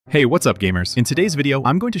Hey, what's up gamers? In today's video,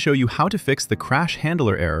 I'm going to show you how to fix the crash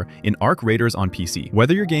handler error in Arc Raiders on PC.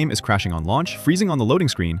 Whether your game is crashing on launch, freezing on the loading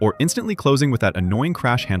screen, or instantly closing with that annoying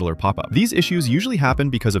crash handler pop-up. These issues usually happen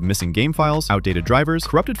because of missing game files, outdated drivers,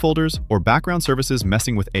 corrupted folders, or background services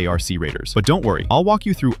messing with ARC Raiders. But don't worry, I'll walk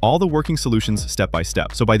you through all the working solutions step by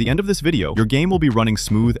step. So by the end of this video, your game will be running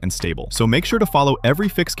smooth and stable. So make sure to follow every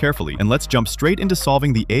fix carefully, and let's jump straight into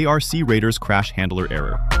solving the ARC Raiders crash handler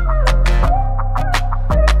error.